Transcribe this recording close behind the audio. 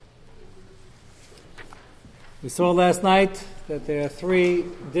We saw last night that there are three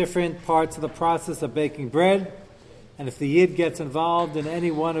different parts of the process of baking bread, and if the Yid gets involved in any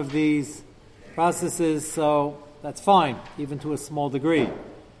one of these processes, so that's fine, even to a small degree.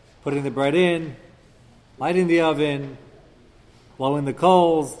 Putting the bread in, lighting the oven, blowing the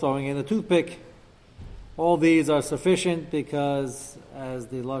coals, throwing in the toothpick, all these are sufficient because, as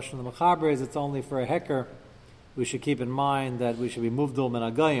the Lashon of the Mechaber is, it's only for a heker. We should keep in mind that we should be muvdal min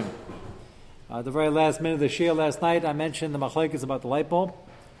hagayim. At the very last minute of the shir last night, I mentioned the machlokes about the light bulb,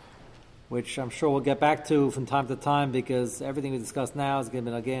 which I'm sure we'll get back to from time to time because everything we discuss now is going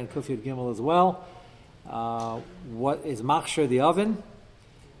to be again Kuf Yud Gimel as well. What is machshir, the oven?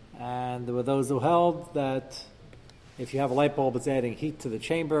 And there were those who held that if you have a light bulb, it's adding heat to the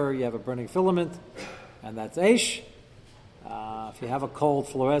chamber, you have a burning filament, and that's eish. If you have a cold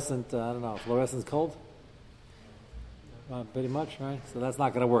fluorescent, I don't know, fluorescent's cold? Pretty much, right? So that's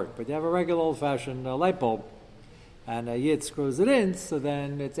not going to work. But you have a regular old-fashioned light bulb, and a Yid screws it in, so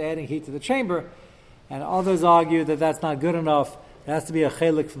then it's adding heat to the chamber, and others argue that that's not good enough. It has to be a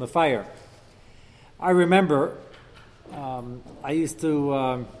chelik from the fire. I remember I used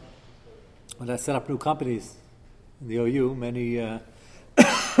to, when I set up new companies in the OU many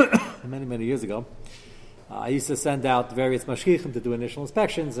years ago, I used to send out various mashgichim to do initial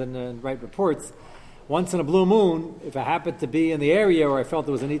inspections and write reports. Once in a blue moon, if I happened to be in the area where I felt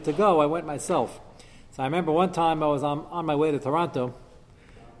there was a need to go, I went myself. So I remember one time I was on my way to Toronto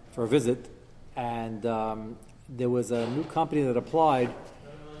for a visit, and there was a new company that applied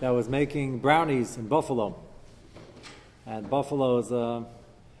that was making brownies in Buffalo. And Buffalo is a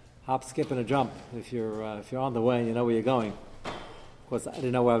hop, skip, and a jump. If you're on the way and you know where you're going. Of course, I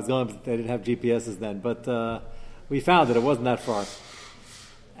didn't know where I was going, but they didn't have GPSs then. But we found it wasn't that far.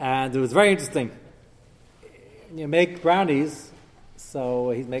 And it was very interesting. You make brownies,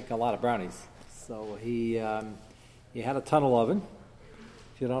 so he'd make a lot of brownies. So he had a tunnel oven.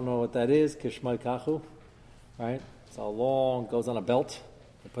 If you don't know what that is, kishmai kachu, right? So long, goes on a belt.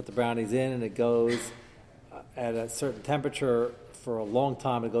 You put the brownies in, and it goes at a certain temperature for a long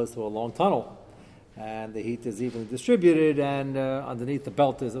time. It goes to a long tunnel, and the heat is evenly distributed. And underneath the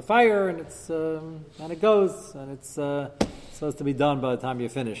belt is a fire, and it goes, and it's supposed to be done by the time you're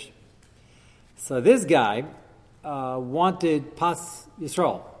finished. So this guy wanted Pas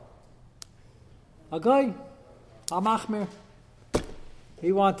Yisrael. A guy, a machmir.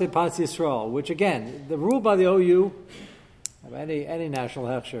 He wanted Pas Yisrael, which again, the rule by the OU, of any national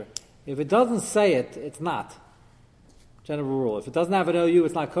hechsher, if it doesn't say it, it's not. General rule. If it doesn't have an OU,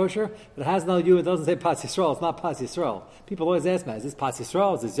 it's not kosher. If it has no OU, it doesn't say Pas Yisrael, it's not Pas Yisrael. People always ask me, is this Pas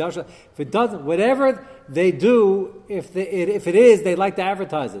Yisrael? Is this Yasha? If it doesn't, whatever they do, if it is, they like to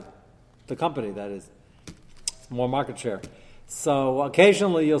advertise it. The company, that is. More market share. So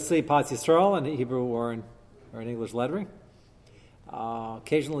occasionally you'll see Pas Yisrael in Hebrew or in English lettering.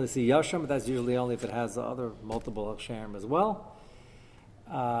 Occasionally you see Yasham, but that's usually only if it has other multiple Aksharim as well.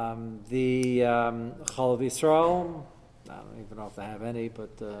 The Chalav Yisrael, I don't even know if they have any,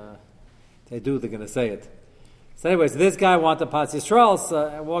 but they do, they're going to say it. So anyways, this guy wanted Pas Yisrael, so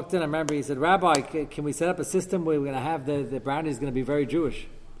I walked in, I remember he said, Rabbi, can we set up a system where we're going to have the brownies going to be very Jewish?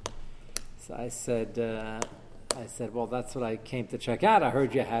 So I said, well, that's what I came to check out. I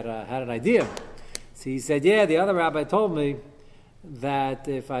heard you had an idea. So he said, yeah, the other rabbi told me that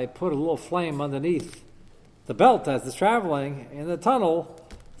if I put a little flame underneath the belt as it's traveling in the tunnel,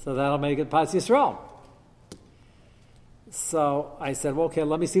 so that'll make it Pas Yisrael. So I said, well, okay,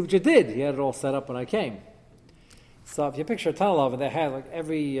 let me see what you did. He had it all set up when I came. So if you picture a tunnel oven, they had like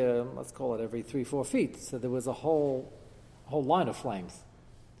every 3-4 feet. So there was a whole line of flames.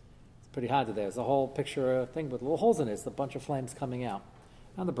 Pretty hard to there. There's a whole picture thing with little holes in it. It's a bunch of flames coming out.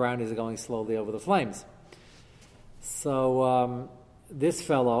 And the brownies are going slowly over the flames. So this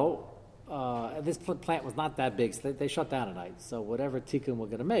fellow, this plant was not that big, so they shut down at night. So whatever tikkun we're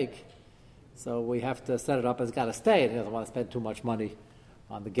going to make, so we have to set it up. It's got to stay. He doesn't want to spend too much money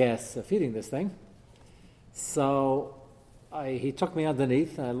on the gas feeding this thing. So he took me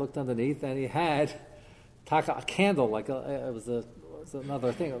underneath, and I looked underneath, and he had a candle, like it was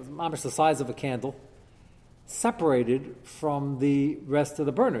another thing. It was almost the size of a candle, separated from the rest of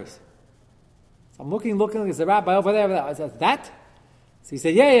the burners. So I'm looking. He said, Rabbi, over there. I said, that? So he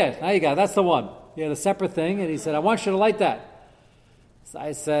said, yeah, now you got it. That's the one. He had a separate thing, and he said, I want you to light that. So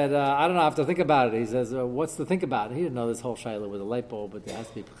I said, I don't know. I have to think about it. He says, what's to think about? He didn't know this whole shayla with a light bulb, but there has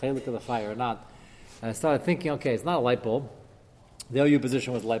to be chelik of the fire or not. And I started thinking, okay, it's not a light bulb. The OU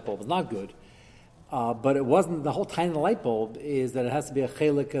position with a light bulb is not good. But it wasn't, the whole tiny light bulb is that it has to be a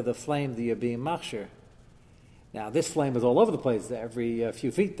chelik of the flame that you're being machshir. Now, this flame is all over the place. Every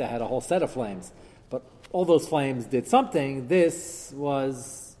few feet they had a whole set of flames. But all those flames did something. This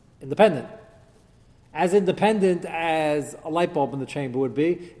was independent. As independent as a light bulb in the chamber would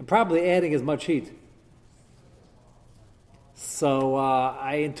be, and probably adding as much heat. So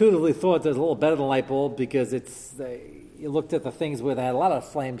I intuitively thought it was a little better than a light bulb because you looked at the things where they had a lot of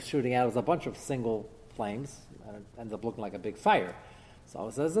flames shooting out. It was a bunch of single flames, and it ended up looking like a big fire. So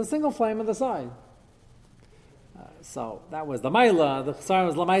it says a single flame on the side. So that was the Maila. The Chesaron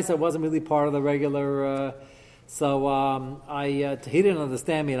was Lamaisa. It wasn't really part of the regular. He didn't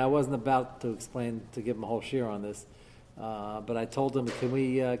understand me, and I wasn't about to give him a whole shir on this. But I told him,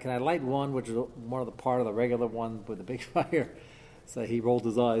 can I light one, which is more of the part of the regular one with the big fire? So he rolled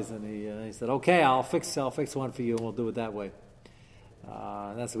his eyes and he said, "Okay, I'll fix one for you, and we'll do it that way."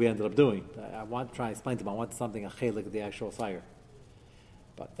 And that's what we ended up doing. I want to try and explain to him. I want something a chelik of the actual fire,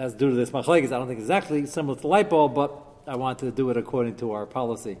 but that's due to this machlekes. I don't think exactly similar to the light bulb, but I wanted to do it according to our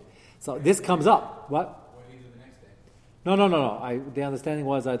policy. So this comes up. What? What do you do the next day? No. The understanding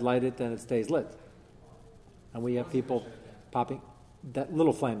was I'd light it and it stays lit. And we have people popping that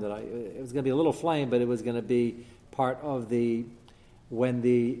little flame it was going to be a little flame, but it was going to be part of when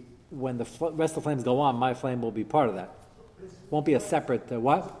the rest of the flames go on, my flame will be part of that. Won't be a separate,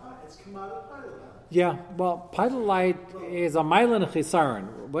 what? It's come out of pilot light. Yeah, well, pilot light is a Mailan Chesaron.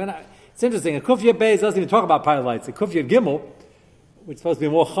 It's interesting, a Kufya Beis doesn't even talk about pilot lights. A Kufya Gimel, which is supposed to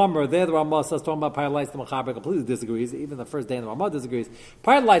be more Chomer, there the Ramah says talking about pilot lights, the Mechaber completely disagrees. Even the first day in the Ramah disagrees.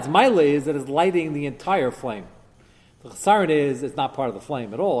 Pilot lights, Maila is that it's lighting the entire flame. The Chesaron it's not part of the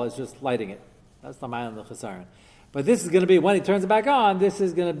flame at all, it's just lighting it. That's the Mailan of the Chesaron. But this is going to be, when he turns it back on, this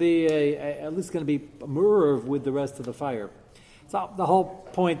is going to be at least going to be a merv with the rest of the fire. So the whole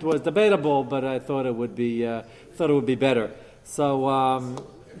point was debatable, but I thought it would be better. So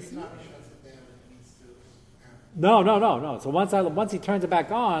no. So once he turns it back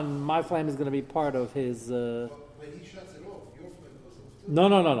on, my flame is going to be part of his. When he shuts it off, your flame goes off too.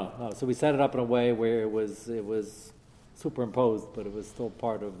 No. So we set it up in a way where it was superimposed, but it was still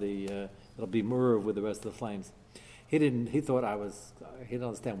part of the. It'll be merv with the rest of the flames. He didn't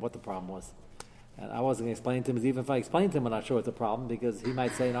understand what the problem was. And I wasn't going to explain to him, even if I explained to him, I'm not sure it's a problem, because he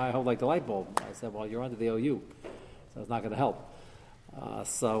might say, no, I hold like the light bulb. I said, well, you're under the OU, so it's not going to help.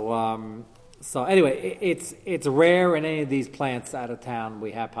 So anyway, it's rare in any of these plants out of town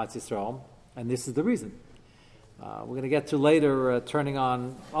we have Patz Yisrael, and this is the reason. We're going to get to later turning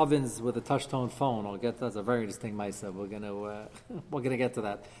on ovens with a touch-tone phone. That's a very interesting Maisa. We're going to get to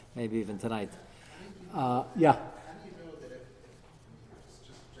that, maybe even tonight. Yeah.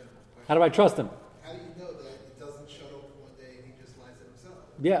 How do I trust him? How do you know that it doesn't shut off one day and he just lights it himself?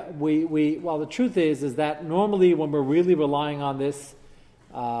 Yeah, well, the truth is that normally when we're really relying on this,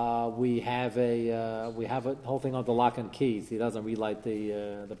 we have a whole thing on the lock and keys. He doesn't relight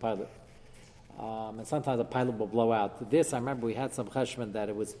the pilot. And sometimes a pilot will blow out. This, I remember we had some cheshbon that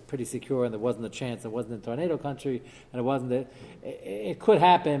it was pretty secure and there wasn't a chance. It wasn't in tornado country, and it wasn't. It could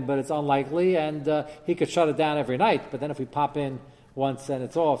happen, but it's unlikely. And he could shut it down every night. But then if we pop in once and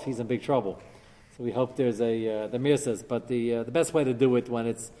it's off, he's in big trouble. So we hope there's the Mir says. But the best way to do it when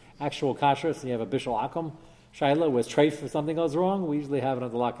it's actual kashrus and you have a bishul akum shaila where it's treif if something goes wrong, we usually have it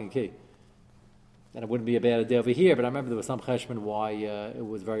on the lock and key. And it wouldn't be a bad idea over here, but I remember there was some cheshbon why it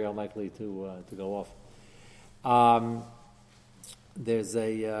was very unlikely to go off. There's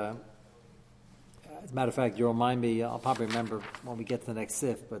as a matter of fact, you remind me, I'll probably remember when we get to the next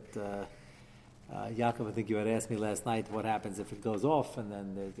sif, but Yaakov, I think you had asked me last night what happens if it goes off and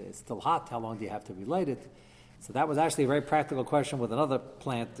then it's still hot, how long do you have to relight it? So that was actually a very practical question with another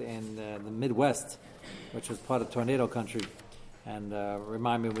plant in the Midwest, which was part of tornado country. And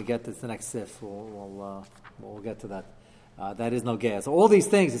remind me when we get to the next sif, we'll get to that. That is no gas. So all these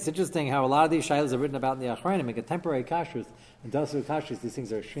things, it's interesting how a lot of these shaylas are written about in the Achrayim, make a temporary kashrus, industrial kashrus, these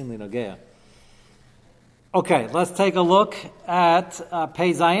things are extremely no gaya. Okay, let's take a look at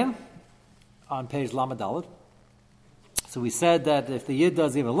Pei Zayin on page Lamed Daled. So we said that if the Yid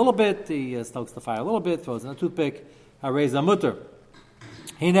does even a little bit, he stokes the fire a little bit, throws in a toothpick, raise a mutter.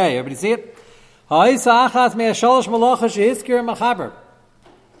 Hine, everybody see it? Ha'isa achas me'asholosh malacha she'izkir machaber.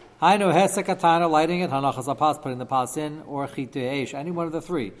 Hainu hesek katana, lighting it, hanachas apas, putting the pas in, or chitu eish, any one of the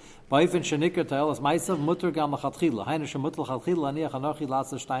three. Ba'ifin shenikr ta'elas ma'isav mutter gam lachatchila. Hainu shemutter lachatchila, aniach anochi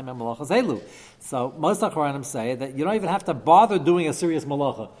latsa shtayim malachas helu. So most Achronim say that you don't even have to bother doing a serious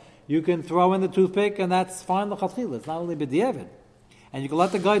malacha. You can throw in the toothpick, and that's fine lachatchila. It's not only b'di'evid. And you can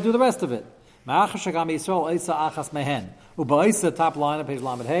let the guy do the rest of it. Ma'achas shagam Yisrael isa achas mehen. Uba'isa, top line of page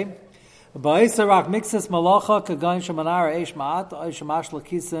Lamed Hey. Ba'isa rak mixes malacha kagain shemanara eish ma'at oish shamash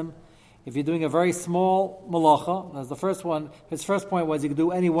lakisim if you're doing a very small malacha, as the first one, his first point was you could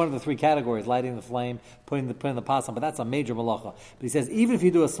do any one of the three categories, lighting the flame, putting the pas on, but that's a major malacha. But he says, even if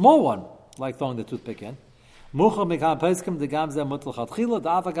you do a small one, like throwing the toothpick in, as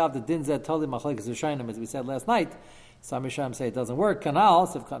we said last night, some Rishayim say it doesn't work. Kanal,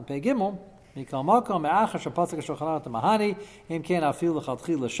 Sif Katan Pei Gimel, we go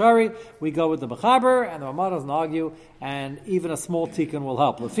with the Mechaber, and the Ramah doesn't argue, and even a small tikkun will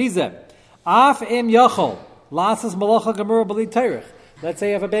help. Let's say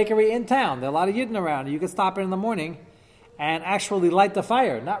you have a bakery in town, there are a lot of Yidden around, you can stop in the morning and actually light the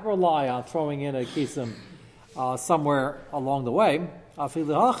fire, not rely on throwing in a kisim somewhere along the way.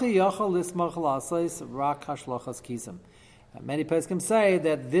 Many poskim say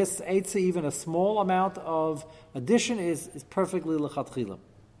that this eitzah, even a small amount of addition, is perfectly lechatchila.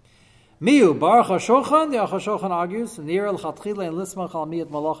 Miu Baruch HaShulchan, the HaShulchan argues, Nir lechatchila and lismach al miyat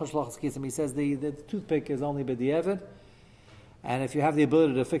malacha shlochas kisam. He says the toothpick is only b'di'evid, and if you have the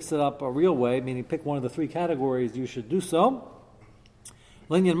ability to fix it up a real way, meaning pick one of the three categories, you should do so.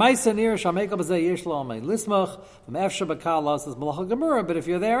 Linyan Maisa Nir Shameka B'zeh Yesh Lo Amei Lismach from Efsha B'Kala says Malacha Gemura, but if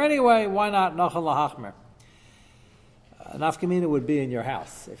you're there anyway, why not Nachal Lahachmer? Nafkamina would be in your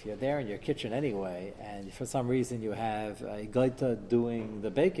house. If you're there in your kitchen anyway, and for some reason you have a gaita doing the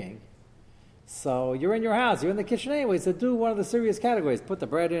baking, so you're in your house, you're in the kitchen anyway, so do one of the serious categories. Put the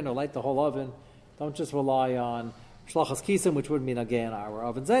bread in or light the whole oven. Don't just rely on Shlachas Kisim, which would mean again our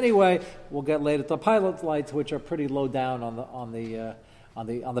ovens anyway. We'll get later to pilot lights, which are pretty low down on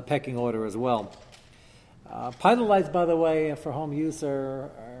the pecking order as well. Pilot lights, by the way, for home use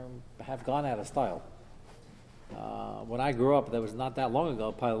have gone out of style. When I grew up, that was not that long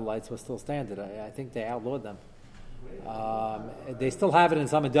ago, pilot lights were still standard. I think they outlawed them. They still have it in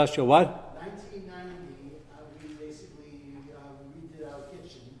some industrial, what? 1990, we basically redid our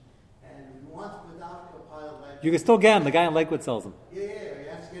kitchen, and we wanted without a pilot light. You can still get them. The guy in Lakewood sells them. Yeah, you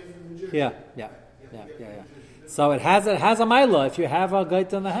have to get it from New Jersey. Yeah. So it has a maila. If you have a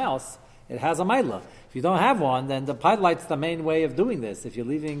gaita in the house, it has a maila. If you don't have one, then the pilot light's the main way of doing this. If you're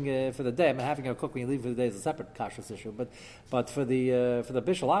leaving for the day, I mean, having a cook when you leave for the day is a separate kashrus issue. But for the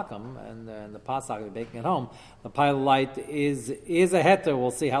bishul akum and the pasak you're baking at home, the pilot light is a heter.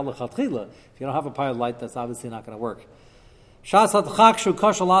 We'll see how lechatchila. If you don't have a pilot light, that's obviously not going to work.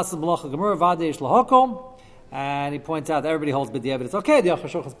 And he points out that everybody holds b'di'evid. It's okay. The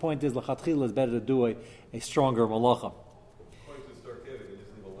Achashochan's point is lechatchila is better to do a stronger malacha.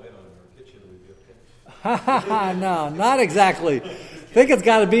 No, not exactly. I think it's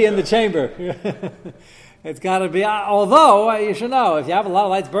got to be in the chamber. It's got to be. Although you should know, if you have a lot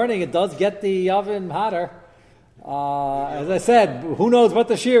of lights burning, it does get the oven hotter. As I said, who knows what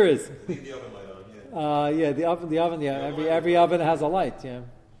the shear is? Leave the oven light on. Yeah, the oven. Yeah, every oven has a light. Yeah.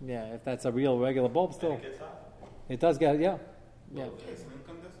 If that's a real regular bulb, still, It gets hot. it does get. Yeah. It's an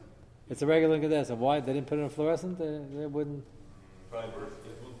incandescent. It's a regular incandescent. Why they didn't put it in a fluorescent? They wouldn't. Probably worth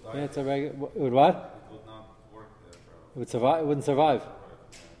it. It would die. Yeah, it's a regular. It would what? It would not work there. It would survive. It wouldn't survive.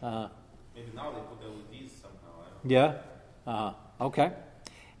 Maybe now they put LEDs somehow. I don't know. Yeah. Okay.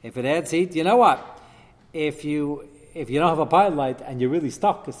 If it adds heat, you know what? If you don't have a pilot light and you're really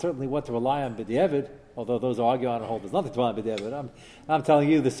stuck, it's certainly what to rely on b'di'evid. Although those who argue on and hold there's nothing to rely on b'di'evid. I'm telling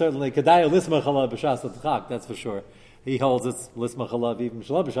you, there's certainly kedaya lisma chalav b'shas l'tchak. That's for sure. He holds it's lisma chalav even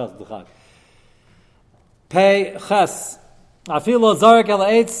shalav b'shas l'tchak. Pei ches. Afilo zarek el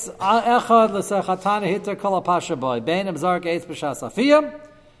eitz echad l'sechatana hitter kol ha'pasha boy. Beinim zarek eitz b'shas afiyah.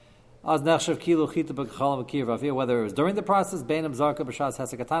 As nechshav kilo chita b'chalam v'kir v'afiyah. Whether it was during the process, beinim zarek b'shas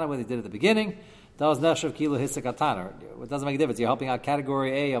hesekatana, whether he did it at the beginning. That was nechshav kilo hesekatana. It doesn't make a difference. You're helping out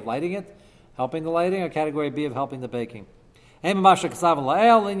category A of lighting it, helping the lighting, or category B of helping the baking. Now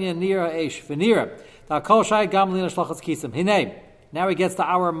he gets to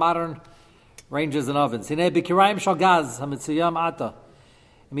our modern ranges and ovens. If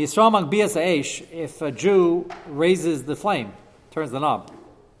a Jew raises the flame, turns the knob,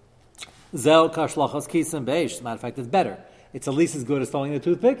 as a matter of fact, it's better. It's at least as good as throwing the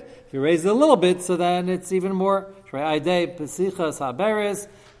toothpick. If you raise it a little bit, so then it's even more. What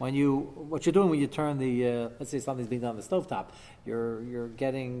you're doing when you turn the, let's say something's being done on the stovetop, you're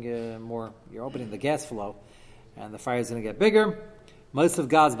getting more, you're opening the gas flow, and the fire is going to get bigger. Most of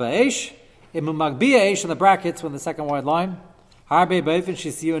God's ba'esh, in the brackets when the second wide line. He said,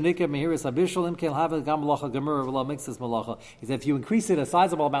 if you increase it a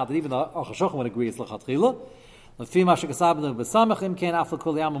sizable amount, that even the Achashochan would agree it's l'chatchila. Most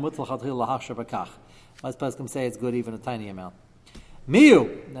poskim say it's good even a tiny amount.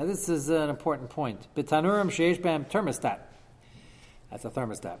 Miu. Now this is an important point. B'tanurim sheish b'hem thermostat. That's a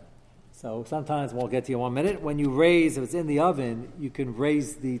thermostat. So sometimes, we'll get to you in 1 minute, when you raise, if it's in the oven, you can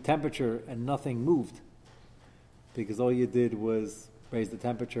raise the temperature and nothing moved. Because all you did was raise the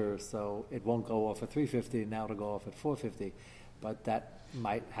temperature, so it won't go off at 350, now it'll go off at 450. But that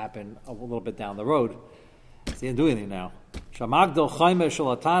might happen a little bit down the road. So you didn't do anything now. So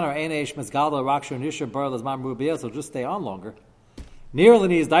just stay on longer.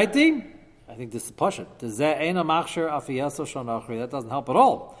 I think this is Pashat. That doesn't help at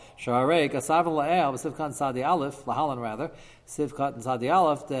all. I'll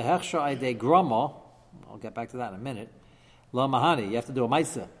get back to that in a minute. Lo mahani, you have to do a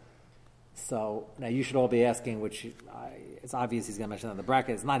maisa. So now you should all be asking, which it's obvious he's going to mention that in the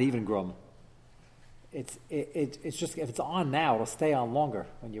bracket. It's not even grum. It's just if it's on now, it'll stay on longer.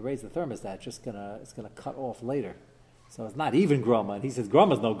 When you raise the thermostat, it's gonna cut off later. So it's not even groma, and he says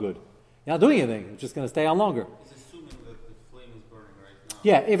groma is no good. You're not doing anything. It's just going to stay on longer. He's assuming that the flame is burning right now.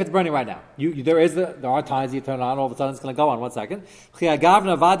 Yeah, if it's burning right now. There are times you turn it on, all of a sudden it's going to go on. 1 second. It's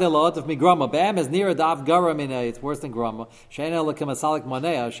worse than groma.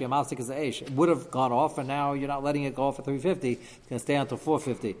 It would have gone off, and now you're not letting it go off at 350. It's going to stay until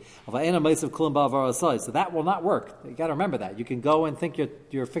 450. So that will not work. You got to remember that. You can go and think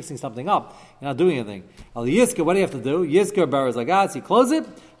you're fixing something up. You're not doing anything. What do you have to do? You close it.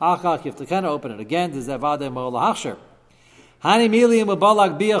 You have to kind of open it again. That's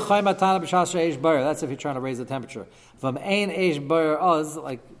if you're trying to raise the temperature. Like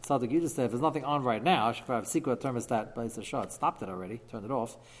Sadik, you just said, if there's nothing on right now, if I have secret thermostat, place the shot, stopped it already, turned it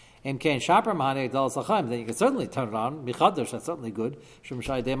off. Then you can certainly turn it on. That's certainly good. Raise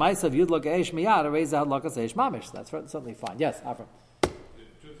the That's certainly fine. Yes, Avram. Two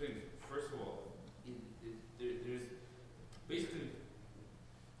things. First of all, there's basically,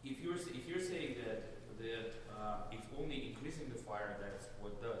 if you're saying that it's only increasing the fire, that's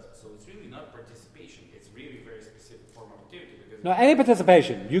what does. So it's really not participation. It's really a very specific form of activity. Because no, any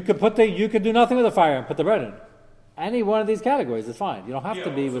participation. You could do nothing with the fire and put the bread in. Any one of these categories is fine. You don't have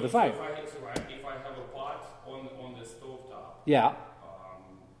to be with the fire. If I have a pot on the stovetop. Yeah.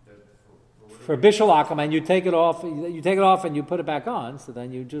 For bishul akum, and you take it off and you put it back on. So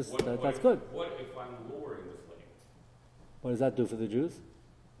then you just that's good. What if I'm lowering the flame? What does that do for the Jews?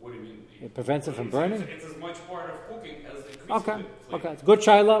 What do you mean? It prevents it from burning. It's as much part of cooking as increasing Okay. the flame. Okay. It's good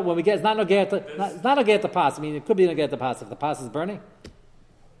shaila. When we get, it's not nogeh the pas. I mean, it could be nogeh the pas if the pas is burning.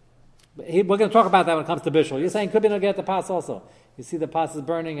 But we're going to talk about that when it comes to bishul. You're saying it could be nogeh the pas also. You see the pas is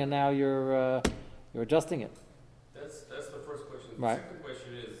burning and now you're adjusting it. That's the first question. The Right. second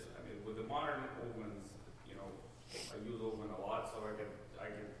question is, I mean, with the modern ovens, I use oven a lot, so I can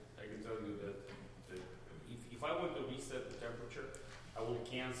tell you that if I want to reset the temperature, I will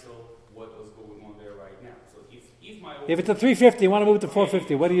cancel what was going on there right now. So if my oven, If it's a 350, you want to move it to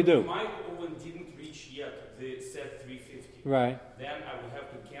 450. What do you do? If my oven didn't reach yet the set 350. Right. Then I will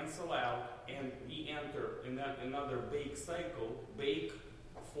have to cancel out and re-enter in another bake cycle, bake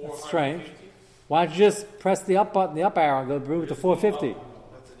 450. That's strange. Why don't you just press the up button, the up arrow, and go move it to 450?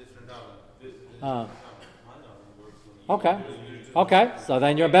 That's a different oven. Uh, Mine oven works when you Okay, so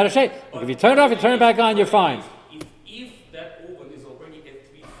then you're in better shape. If you turn it off, you turn it back on, you're fine. If that oven is already at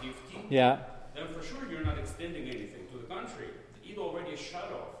 350, Yeah. then for sure you're not extending anything. To the contrary, it already is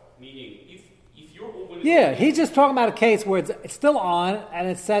shut off. Meaning, if your oven is Yeah, he's just talking about a case where it's still on and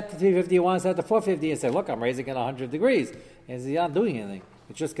it's set to 350, you want to set to 450 and say, look, I'm raising it 100 degrees. And you're not doing anything.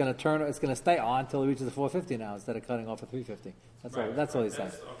 It's just going to it's going to stay on until it reaches the 450 now instead of cutting off at 350. That's all he's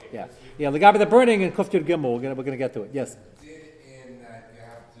saying. Okay. Yeah. The guy with the burning and Kuftir Gimel, we're going to get to it. Yes. In that you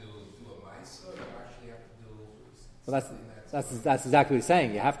have to do a mice, or you actually have to do Well, something that's exactly what he's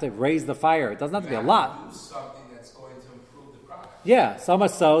saying. You have to raise the fire. It doesn't have to be a lot. do something that's going to improve the product. Yeah, so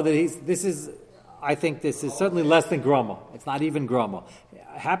much so that I think this is certainly less than groma. It's not even groma. It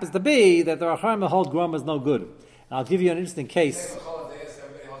happens to be that the Racham that hold groma is no good. And I'll give you an interesting case.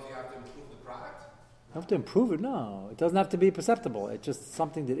 You have to improve it? No. It doesn't have to be perceptible. It's just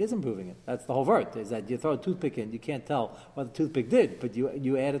something that is improving it. That's the whole vert, is that you throw a toothpick in, you can't tell what the toothpick did, but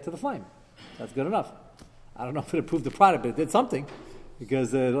you add it to the flame. That's good enough. I don't know if it improved the product, but it did something.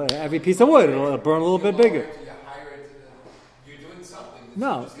 Because every piece of wood, it'll burn a little bit bigger. You're doing something.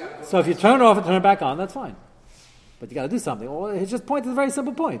 No. So if you turn it off and turn it back on, that's fine. But you got to do something. Well, it just points to a very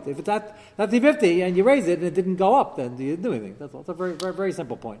simple point. If it's at 350 and you raise it and it didn't go up, then you didn't do anything. That's a very, very, very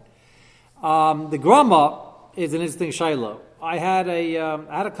simple point. The grama is an interesting shayla. I had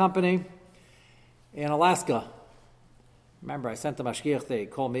a company in Alaska. Remember, I sent the mashgiach. They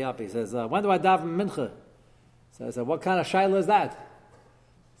called me up. He says, "When do I daven mincha?" So I said, "What kind of shayla is that?"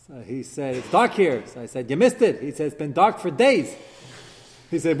 So he said, "It's dark here." So I said, "You missed it." He said, "It's been dark for days."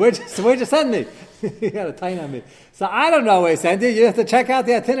 He said, where'd you send me? He had a tight on me. So I don't know where he sent you. You have to check out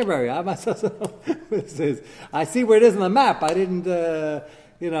the itinerary. I'm not supposed to know what this is. I see where it is on the map. I didn't,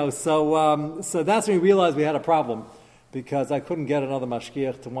 so that's when we realized we had a problem because I couldn't get another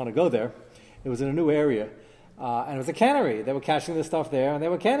mashgiach to want to go there. It was in a new area. And it was a cannery. They were catching the stuff there, and they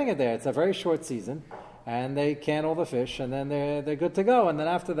were canning it there. It's a very short season, and they can all the fish, and then they're good to go. And then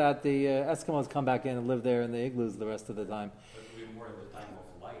after that, the Eskimos come back in and live there in the igloos the rest of the time. But more of the time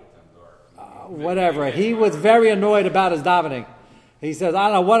of light and dark. Whatever. He was very annoyed about his davening. He says, I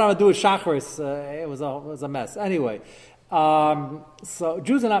don't know what I'm going to do with Shacharis. It was a mess. Anyway, so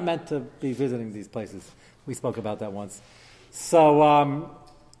Jews are not meant to be visiting these places. We spoke about that once. So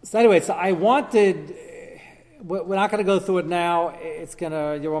I wanted... We're not going to go through it now.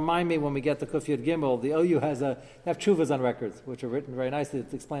 You'll remind me when we get to Kuf Yud Gimel. The OU they have tshuvas on records, which are written very nicely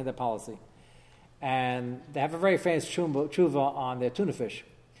to explain their policy. And they have a very famous tshuva on their tuna fish,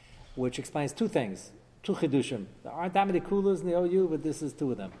 which explains two things, two chidushim. There aren't that many kulas in the OU, but this is two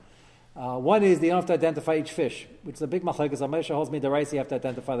of them. One is you don't have to identify each fish, which is a big machlekes. Moshe holds me the rice, you have to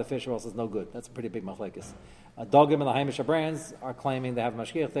identify the fish or else it's no good. That's a pretty big machlekes. Dogim and the Haimisha brands are claiming they have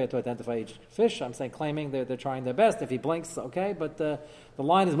mashgiach there to identify each fish. I'm saying claiming they're trying their best. If he blinks, okay, but the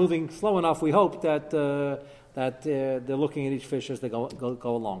line is moving slow enough. We hope that they're looking at each fish as they go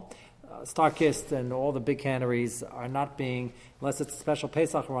along. Starkist and all the big canneries are not being, unless it's a special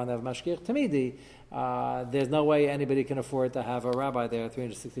Pesach run, they have mashgiach tamidi. There's no way anybody can afford to have a rabbi there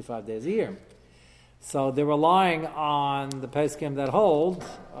 365 days a year. So they're relying on the Pesachim that hold,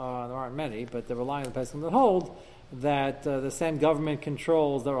 there aren't many, but they're relying on the Pesachim that hold, that the same government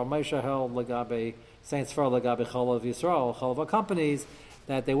controls that Ramesha held Lagabe, Saints for Lagabe Chalav Yisrael, Chalav companies,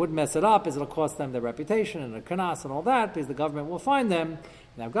 that they wouldn't mess it up, as it'll cost them their reputation and a kanas and all that, because the government will find them.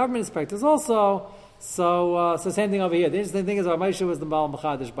 They have government inspectors also. So same thing over here. The interesting thing is Ramesha was the Baal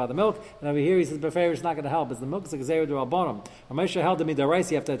Machadish by the milk, and over here he says Befer is not going to help. It's the milk is a Gezeru D'Rabbanan. Ramesha held the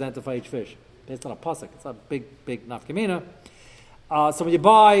Midaraisi, you have to identify each fish. Based on a pasuk, it's a big nafkamina. So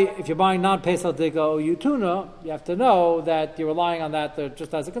if you're buying non-Pesach Diga OU tuna, you have to know that you're relying on that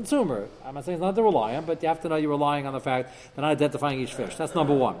just as a consumer. I'm not saying it's not to rely on, but you have to know you're relying on the fact they're not identifying each fish. That's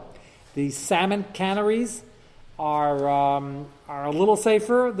number one. The salmon canneries are a little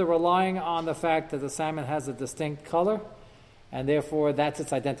safer. They're relying on the fact that the salmon has a distinct color, and therefore that's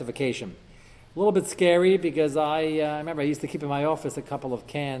its identification. A little bit scary because I remember I used to keep in my office a couple of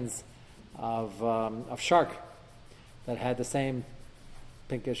cans of shark that had the same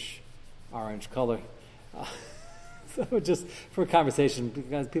pinkish orange color. So just for a conversation,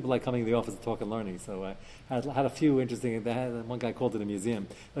 because people like coming to the office to talk and learning. So I had a few interesting, one guy called it a museum,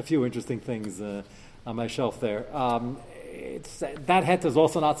 a few interesting things on my shelf there. That het is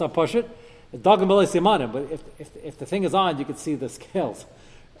also not so push it. Dog and Billy Simanim, but if the thing is on, you can see the scales.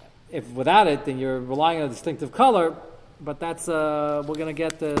 If without it, then you're relying on a distinctive color. But that's we're going to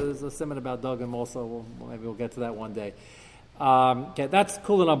get there's a simon about Dogim also. Maybe we'll get to that one day. Okay, that's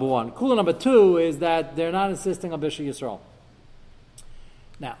kula number one. Kula number two is that they're not insisting on Bishul Yisrael.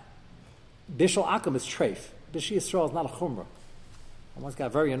 Now, Bishul Akum is treif. Bishul Yisrael is not a chumrah. I once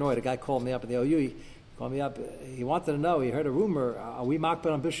got very annoyed. A guy called me up in the OU. He called me up. He wanted to know. He heard a rumor. Are we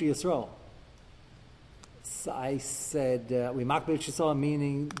makbid on Bishul Yisrael? So I said, we makbid Yisrael,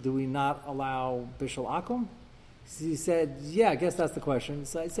 meaning do we not allow Bishul Akum? He said, yeah, I guess that's the question.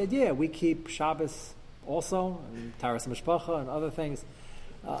 So I said, yeah, we keep Shabbos also, and Taras Mishpacha and other things.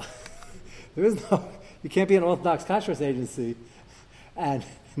 There is you can't be an Orthodox kashrus agency and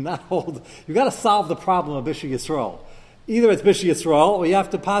not hold, you've got to solve the problem of Bishul Yisrael. Either it's Bishul Yisrael, or you have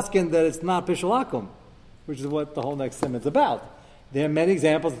to paskin that it's not Bishul Akum, which is what the whole next sim is about. There are many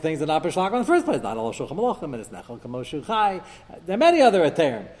examples of things that are not Bishul Akum in the first place. Not Al Shulchan Malachim, and it's Nechel Kamoshu Chai. There are many other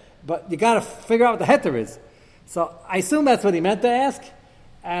Aterim, but you got to figure out what the heter is. So I assume that's what he meant to ask,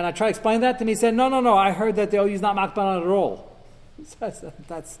 and I tried to explain that to him. He said, no, I heard that the OU is not makban on it at all. So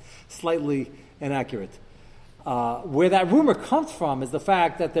that's slightly inaccurate. Where that rumor comes from is the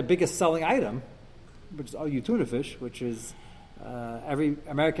fact that their biggest selling item, which is OU tuna fish, which is every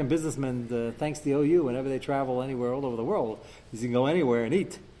American businessman thanks the OU whenever they travel anywhere all over the world, you can go anywhere and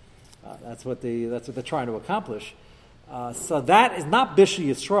eat. That's what they're trying to accomplish. So that is not Bishul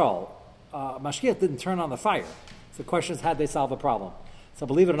Yisrael. Mashgiach didn't turn on the fire. So the question is, how did they solve the problem? So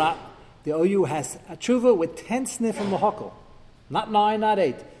believe it or not, the OU has a tshuva with 10 sniff from the huckle. Not 9, not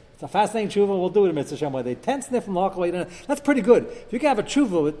 8. It's a fascinating tshuva. We'll do it in Mitzvah Shem. They 10 sniff from the huckle. That's pretty good. If you can have a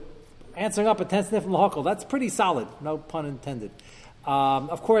tshuva with answering up a 10 sniff from the huckle, that's pretty solid. No pun intended.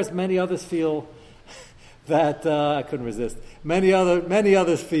 Of course, many others feel that I couldn't resist. Many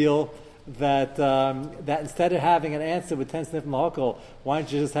others feel that instead of having an answer with 10 snif mahokal, why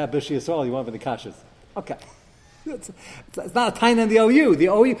don't you just have Bishi Yisrael? You want for the kashas. Okay. It's not a tiny in the OU. The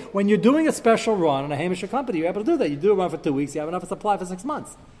OU, when you're doing a special run on a Hamish company, you're able to do that. You do a run for 2 weeks, you have enough supply for 6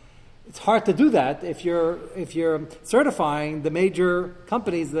 months. It's hard to do that if you're certifying the major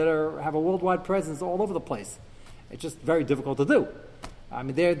companies that have a worldwide presence all over the place. It's just very difficult to do. I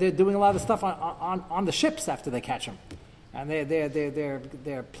mean, they're doing a lot of stuff on the ships after they catch them, and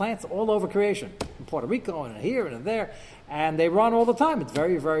they're plants all over creation, in Puerto Rico and here and there, and they run all the time. It's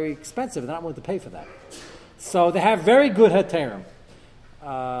very, very expensive. They're not willing to pay for that. So they have very good heterim.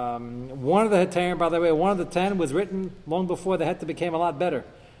 One of the heterim, by the way, one of the 10 was written long before the heter became a lot better,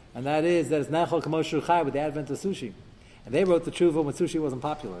 and that is that it's Nechel K'moshu Chai with the advent of sushi, and they wrote the tshuva when sushi wasn't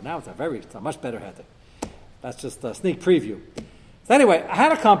popular. Now it's a much better heter. That's just a sneak preview. So anyway, I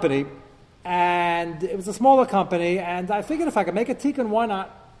had a company, and it was a smaller company, and I figured if I could make a tikkun, why not?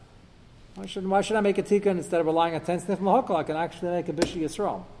 Why should I make a tikkun instead of relying on 10 snif mahokal? I can actually make a Bishi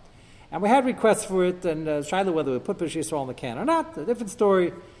Yisrael. And we had requests for it, and Shiloh, whether we put Bishi Yisrael in the can or not, a different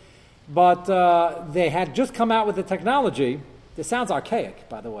story. But they had just come out with the technology. This sounds archaic,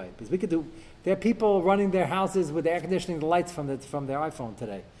 by the way, because there are people running their houses with air conditioning, the lights from their iPhone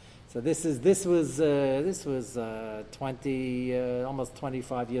today. So this was 20, almost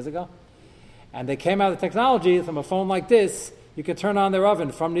 25 years ago. And they came out with technology from a phone like this, you could turn on their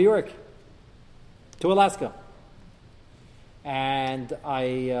oven from New York to Alaska. And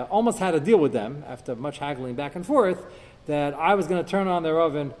I almost had a deal with them after much haggling back and forth that I was going to turn on their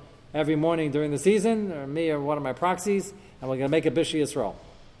oven every morning during the season, or me or one of my proxies, and we're going to make a Bishi Yisrael.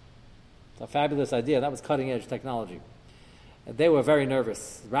 It's a fabulous idea. That was cutting edge technology. And they were very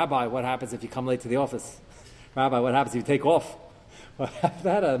nervous. Rabbi, what happens if you come late to the office? Rabbi, what happens if you take off? Well, I've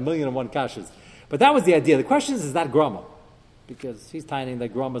had 1,000,001 kashas. But that was the idea. The question is that grama? Because he's tiny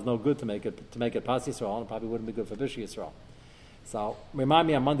that grama is no good to make it Pas Yisrael, and it probably wouldn't be good for Bishi Yisrael. So remind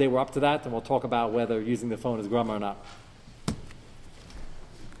me on Monday we're up to that, and we'll talk about whether using the phone is grama or not.